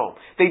overcome Rome.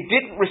 They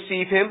didn't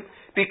receive him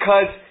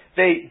because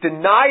they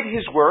denied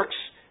his works,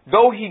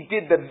 though he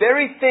did the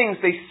very things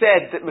they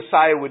said that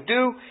Messiah would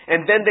do,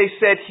 and then they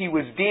said he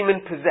was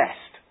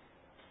demon-possessed.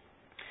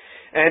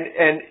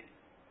 And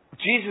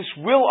Jesus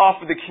will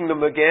offer the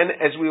kingdom again,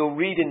 as we will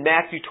read in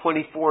Matthew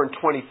 24 and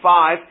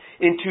 25,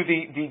 into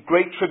the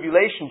Great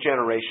Tribulation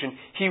generation.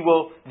 He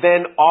will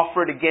then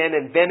offer it again,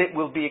 and then it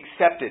will be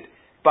accepted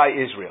by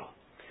Israel.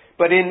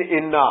 But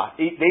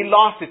they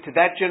lost it to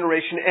that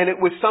generation, and it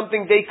was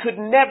something they could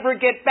never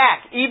get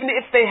back, even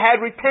if they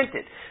had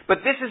repented.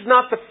 But this is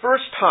not the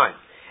first time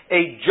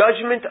a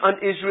judgment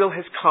on Israel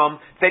has come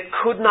that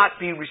could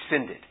not be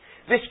rescinded.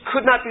 This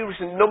could not be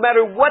rescinded, no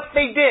matter what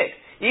they did.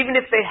 Even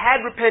if they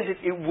had repented,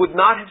 it would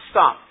not have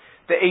stopped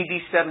the AD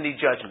 70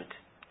 judgment.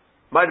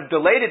 Might have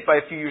delayed it by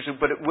a few years,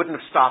 but it wouldn't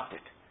have stopped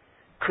it.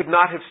 Could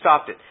not have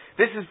stopped it.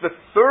 This is the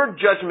third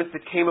judgment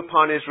that came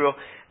upon Israel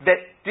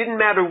that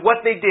didn't matter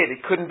what they did,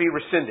 it couldn't be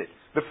rescinded.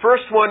 The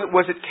first one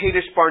was at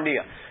Kadesh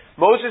Barnea.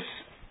 Moses,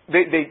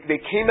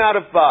 they came out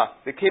of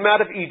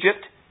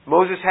Egypt.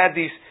 Moses had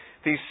these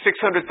these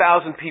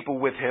 600,000 people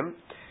with him,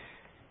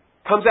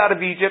 comes out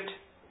of Egypt.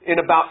 In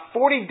about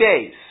 40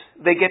 days,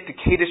 they get to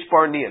Kadesh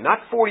Barnea. Not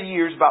 40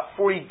 years, about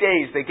 40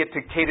 days they get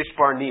to Kadesh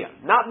Barnea.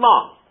 Not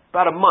long.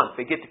 About a month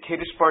they get to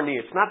Kadesh Barnea.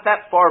 It's not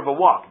that far of a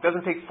walk. It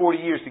doesn't take 40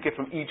 years to get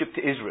from Egypt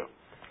to Israel.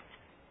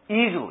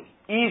 Easily.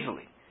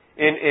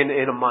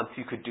 In a month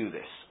you could do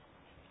this.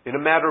 In a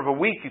matter of a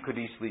week you could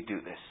easily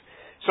do this.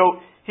 So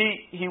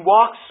he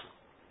walks.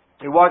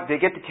 They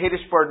get to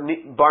Kadesh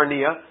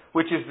Barnea,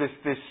 which is this.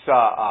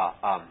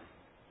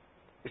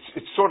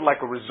 It's sort of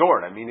like a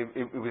resort. I mean,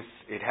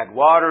 it had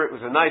water. It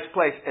was a nice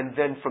place. And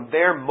then from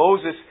there,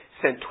 Moses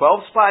sent 12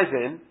 spies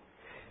in.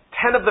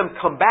 10 of them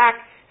come back,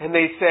 and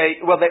they say,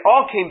 well, they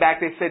all came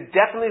back. They said,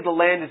 definitely the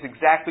land is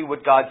exactly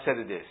what God said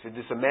it is. It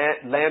is a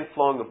land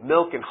flowing of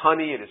milk and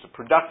honey. It is a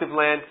productive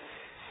land.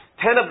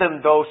 10 of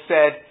them, though,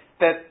 said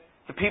that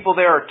the people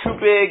there are too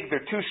big.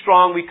 They're too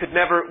strong. We could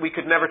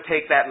never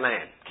take that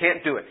land.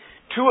 Can't do it.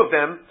 2 of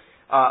them,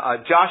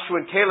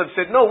 Joshua and Caleb,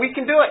 said, no, we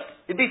can do it.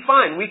 It'd be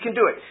fine. We can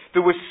do it.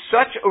 There was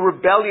such a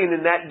rebellion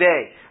in that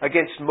day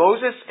against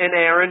Moses and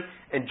Aaron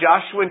and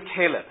Joshua and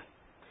Caleb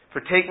for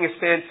taking a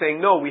stand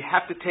saying, no, we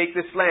have to take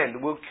this land.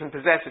 We can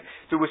possess it.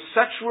 There was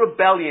such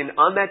rebellion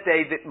on that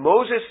day that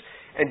Moses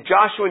and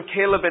Joshua and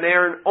Caleb and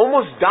Aaron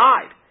almost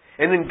died.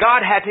 And then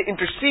God had to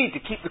intercede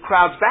to keep the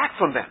crowds back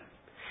from them.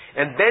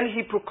 And then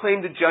he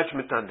proclaimed a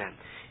judgment on them.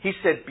 He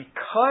said,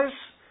 because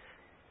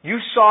you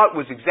saw it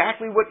was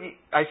exactly what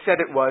I said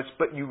it was,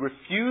 but you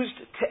refused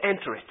to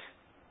enter it,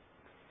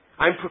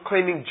 I'm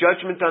proclaiming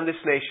judgment on this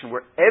nation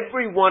where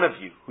every one of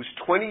you who's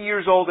 20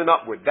 years old and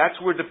upward, that's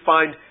where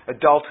defined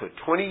adulthood,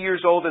 20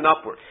 years old and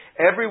upward,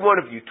 every one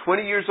of you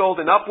 20 years old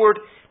and upward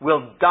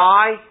will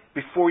die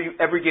before you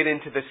ever get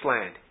into this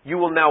land. You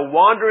will now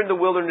wander in the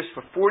wilderness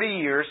for 40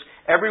 years.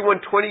 Everyone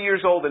 20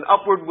 years old and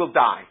upward will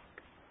die.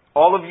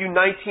 All of you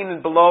 19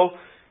 and below,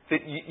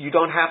 that you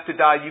don't have to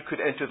die, you could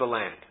enter the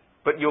land.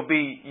 But you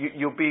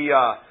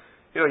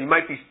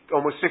might be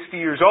almost 60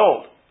 years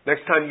old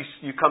next time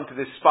you come to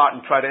this spot and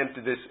try to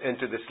enter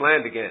this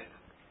land again.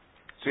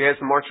 So he has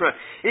to march around.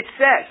 It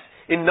says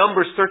in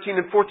Numbers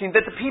 13 and 14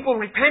 that the people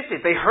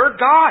repented. They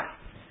heard God.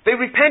 They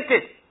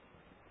repented.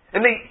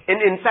 And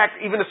in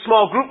fact, even a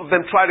small group of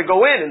them tried to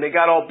go in and they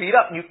got all beat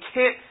up.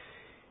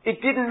 It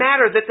didn't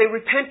matter that they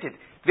repented.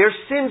 Their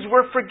sins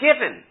were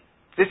forgiven.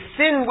 The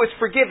sin was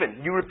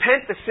forgiven. You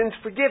repent, the sin's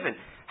forgiven.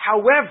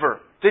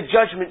 However, the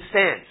judgment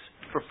stands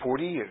for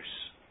 40 years.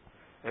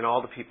 And all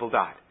the people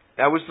died.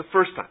 That was the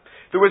first time.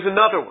 There was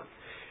another one.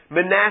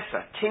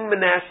 King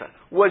Manasseh,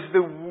 was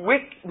the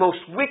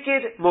most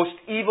wicked, most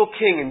evil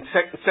king in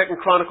 2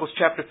 Chronicles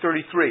chapter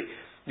 33.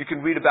 You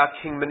can read about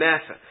King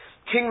Manasseh.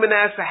 King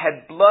Manasseh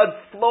had blood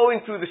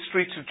flowing through the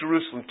streets of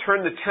Jerusalem,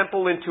 turned the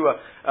temple that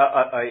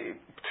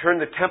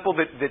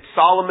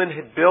Solomon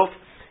had built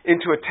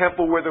into a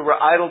temple where there were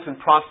idols and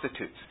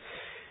prostitutes.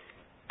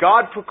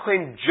 God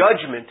proclaimed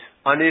judgment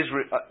on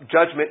Israel,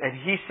 and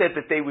he said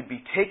that they would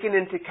be taken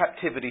into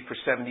captivity for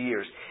 70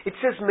 years. It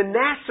says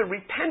Manasseh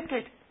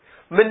repented.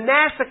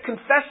 Manasseh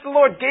confessed the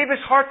Lord, gave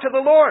his heart to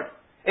the Lord.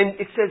 And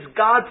it says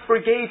God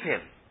forgave him.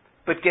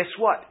 But guess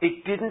what?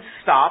 It didn't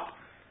stop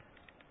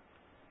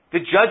the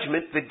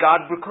judgment that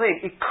God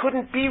proclaimed. It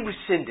couldn't be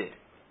rescinded.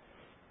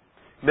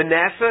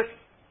 Manasseh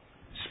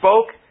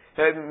spoke,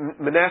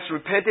 Manasseh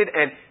repented,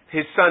 and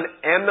his son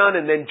Amnon,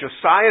 and then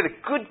Josiah, the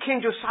good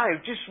King Josiah,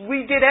 just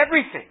redid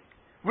everything.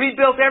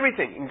 Rebuilt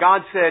everything. And God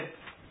said,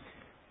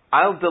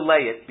 I'll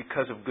delay it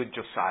because of good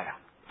Josiah.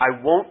 I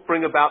won't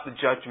bring about the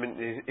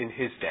judgment in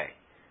his day.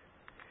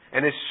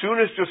 And as soon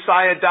as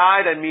Josiah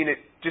died, it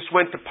just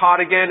went to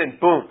pot again, and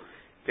boom,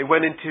 they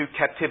went into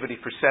captivity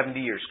for 70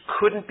 years.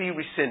 Couldn't be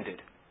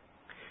rescinded.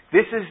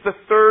 This is the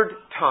third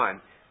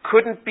time.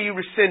 Couldn't be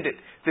rescinded.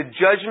 The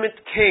judgment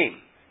came.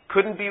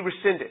 Couldn't be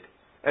rescinded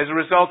as a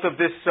result of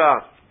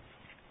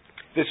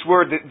this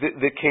word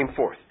that came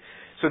forth.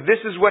 So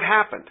this is what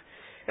happened.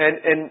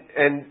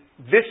 And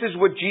this is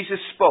what Jesus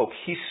spoke.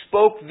 He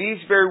spoke these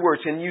very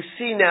words. And you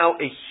see now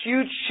a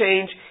huge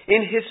change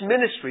in his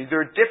ministry. There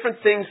are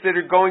different things that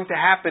are going to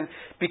happen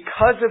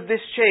because of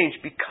this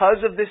change, because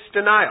of this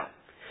denial.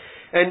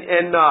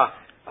 And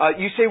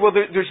you say, well,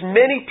 there's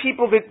many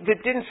people that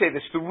didn't say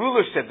this. The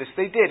rulers said this.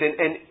 They did.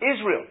 And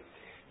Israel,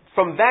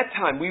 from that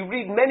time, we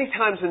read many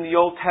times in the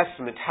Old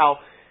Testament how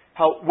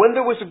when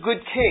there was a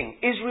good king,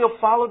 Israel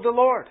followed the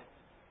Lord.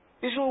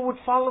 Israel would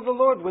follow the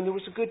Lord when there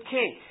was a good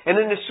king. And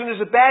then as soon as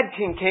a bad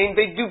king came,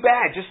 they'd do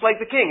bad, just like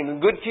the king. And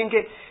the good king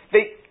came.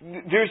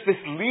 There's this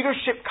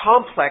leadership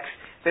complex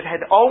that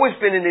had always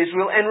been in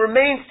Israel and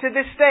remains to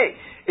this day.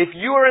 If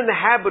you are in the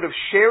habit of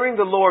sharing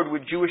the Lord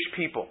with Jewish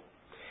people,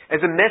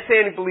 as a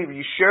Messianic believer,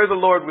 you share the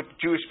Lord with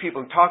Jewish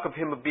people and talk of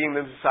Him of being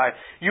the Messiah,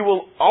 you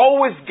will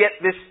always get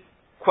this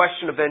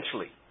question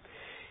eventually.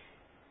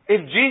 If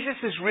Jesus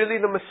is really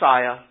the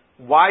Messiah,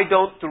 why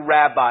don't the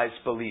rabbis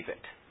believe it?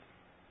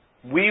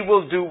 We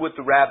will do what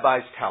the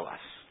rabbis tell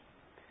us.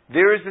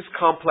 There is this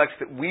complex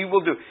that we will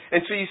do.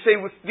 And so you say,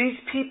 well, these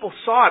people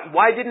saw it.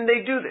 Why didn't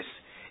they do this?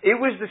 It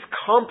was this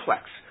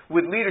complex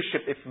with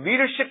leadership. If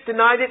leadership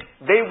denied it,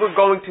 they were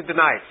going to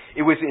deny it.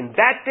 It was in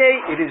that day,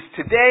 it is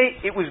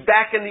today, it was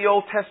back in the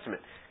Old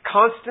Testament.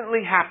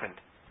 Constantly happened.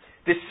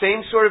 This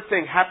same sort of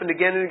thing happened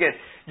again and again.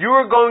 You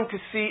are going to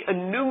see a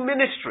new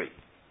ministry.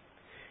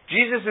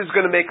 Jesus is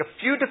going to make a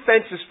few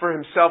defenses for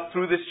himself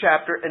through this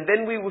chapter, and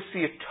then we will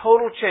see a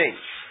total change.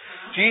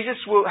 Jesus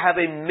will have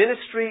a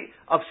ministry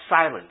of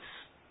silence,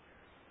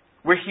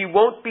 where he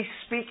won't be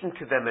speaking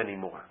to them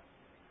anymore.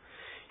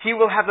 He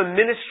will have a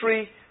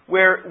ministry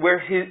where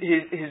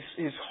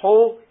his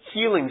whole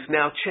healings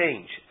now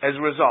change as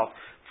a result.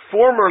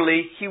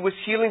 Formerly, he was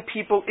healing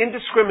people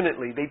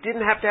indiscriminately. They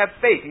didn't have to have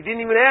faith. He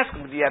didn't even ask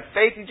them, do you have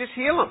faith? He'd just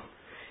heal them.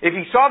 If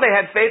he saw they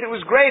had faith, it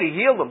was great. He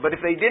healed them. But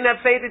if they didn't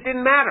have faith, it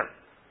didn't matter.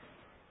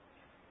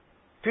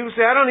 People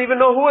say, I don't even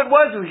know who it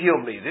was who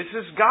healed me. This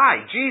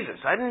guy, Jesus.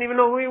 I didn't even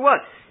know who he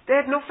was. They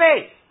had no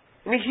faith.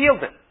 And he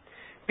healed them.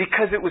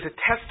 Because it was a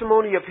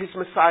testimony of his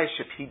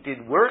messiahship. He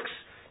did works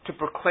to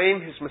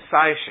proclaim his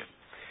messiahship.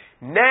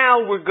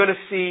 Now we're going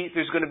to see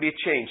there's going to be a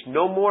change.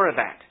 No more of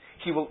that.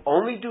 He will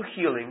only do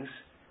healings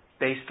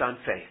based on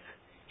faith.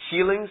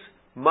 Healings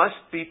must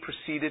be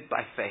preceded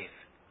by faith.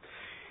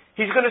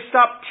 He's going to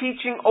stop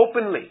teaching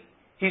openly.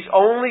 He's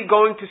only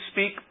going to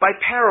speak by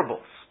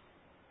parables.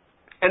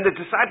 And the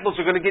disciples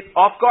are going to get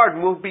off guard,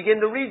 and we'll begin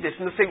to read this,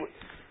 and they'll say,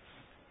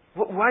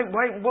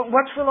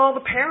 what's with all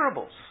the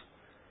parables?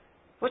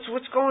 What's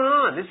going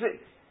on?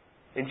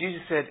 And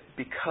Jesus said,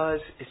 because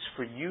it's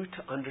for you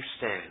to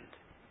understand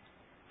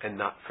and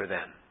not for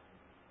them.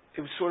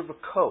 It was sort of a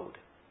code.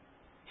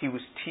 He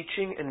was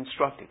teaching and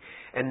instructing.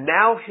 And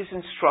now his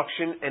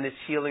instruction and his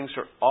healings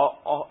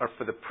are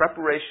for the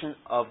preparation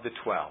of the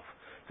 12,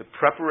 the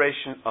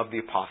preparation of the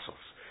apostles,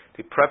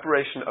 the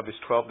preparation of his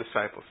 12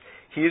 disciples.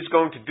 He is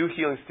going to do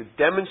healings to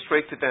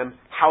demonstrate to them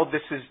how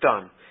this is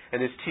done,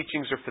 and his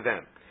teachings are for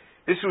them.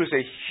 This was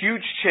a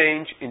huge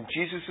change in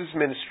Jesus'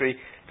 ministry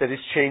that is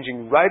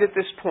changing right at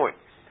this point.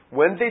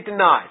 When they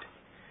denied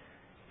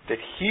that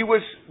he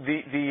was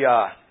the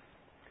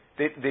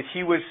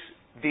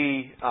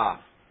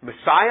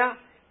Messiah,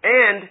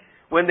 and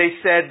when they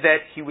said that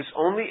he was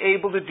only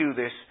able to do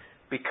this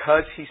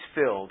because he's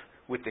filled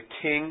with the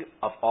king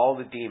of all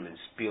the demons,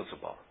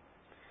 Beelzebul.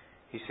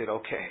 He said,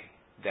 okay,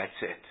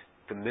 that's it.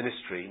 The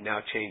ministry now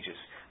changes.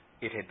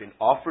 It had been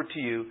offered to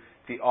you.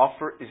 The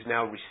offer is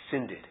now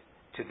rescinded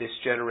to this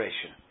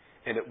generation,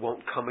 and it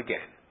won't come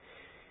again.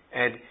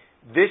 And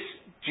this,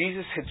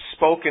 Jesus had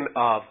spoken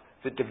of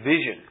the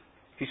division.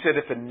 He said,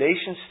 if a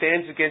nation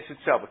stands against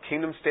itself, a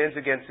kingdom stands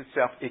against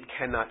itself, it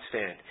cannot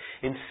stand.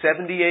 In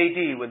 70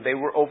 AD, when they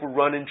were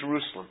overrun in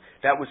Jerusalem,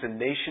 that was a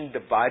nation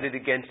divided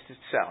against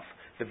itself.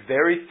 The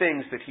very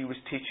things that he was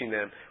teaching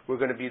them were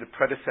going to be the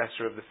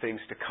predecessor of the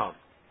things to come.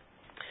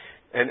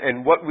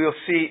 And what we'll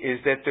see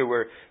is that there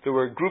were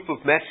a group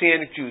of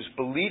Messianic Jews,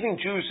 believing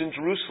Jews in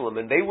Jerusalem,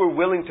 and they were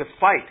willing to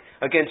fight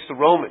against the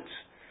Romans.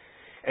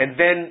 And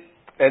then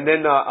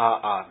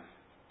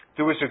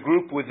there was a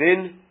group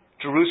within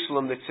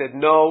Jerusalem that said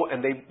no,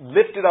 and they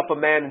lifted up a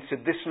man and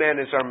said, this man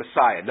is our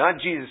Messiah. Not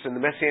Jesus, and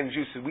the Messianic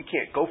Jews said, we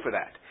can't go for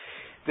that.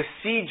 The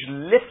siege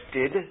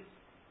lifted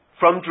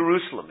from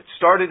Jerusalem. It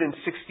started in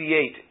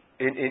 68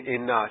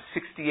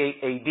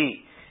 AD.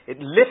 It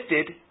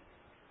lifted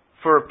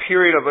for a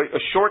period of a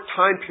short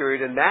time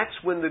period, and that's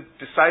when the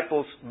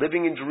disciples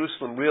living in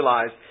Jerusalem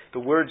realized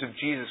the words of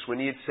Jesus when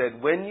he had said,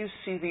 when you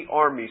see the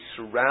army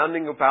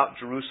surrounding about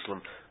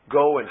Jerusalem,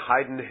 go and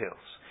hide in the hills.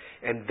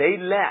 And they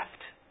left.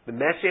 The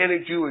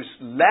Messianic Jews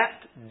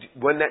left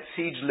when that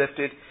siege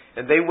lifted,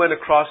 and they went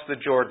across the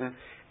Jordan,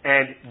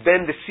 and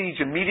then the siege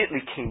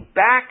immediately came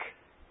back,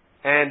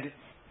 and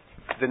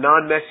the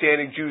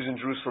non-Messianic Jews in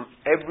Jerusalem,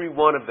 every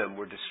one of them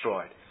were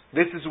destroyed.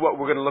 This is what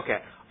we're going to look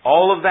at.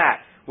 All of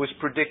that was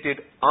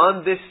predicted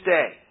on this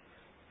day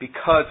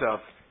because of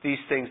these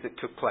things that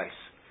took place.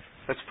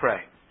 Let's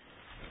pray.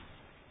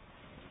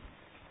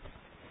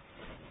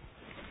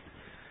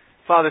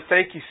 Father,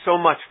 thank you so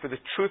much for the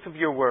truth of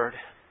your word,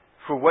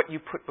 for what you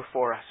put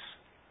before us.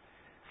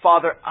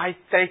 Father, I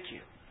thank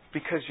you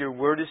because your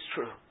word is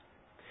true.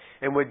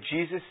 And what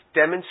Jesus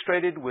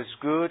demonstrated was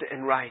good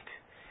and right.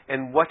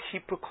 And what he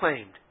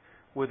proclaimed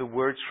were the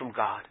words from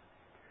God.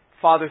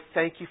 Father,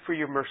 thank you for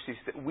your mercies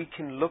that we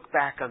can look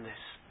back on this.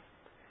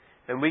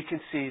 And we can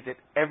see that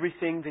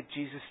everything that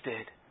Jesus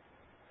did,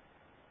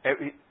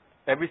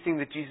 everything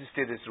that Jesus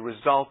did is a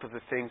result of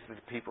the things that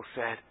the people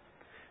said.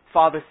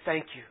 Father,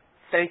 thank you.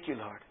 Thank you,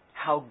 Lord,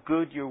 how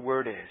good your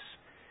word is.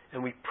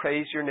 And we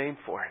praise your name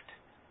for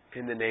it.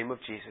 In the name of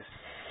Jesus.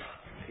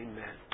 Amen.